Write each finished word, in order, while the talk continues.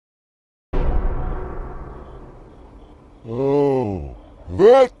Oh,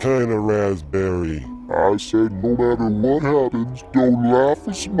 that kind of raspberry. I said no matter what happens, don't laugh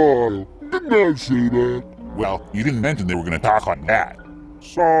or smile. Didn't I say that? Well, you didn't mention they were gonna talk like that.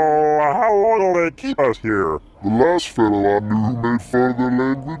 So, how long will they keep us here? The last fellow I knew who made fun of their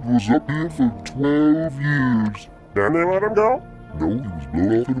language was up here for 12 years. Then they let him go? No, he was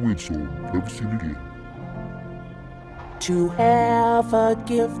blown off in a windstorm. Never seen again. To have a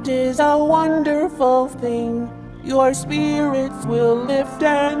gift is a wonderful thing. Your spirits will lift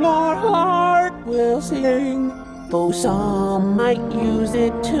and your heart will sing. Though some might use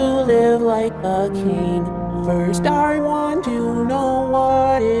it to live like a king, first I want to know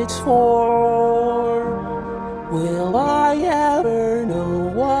what it's for. Will I ever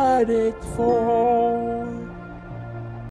know what it's for?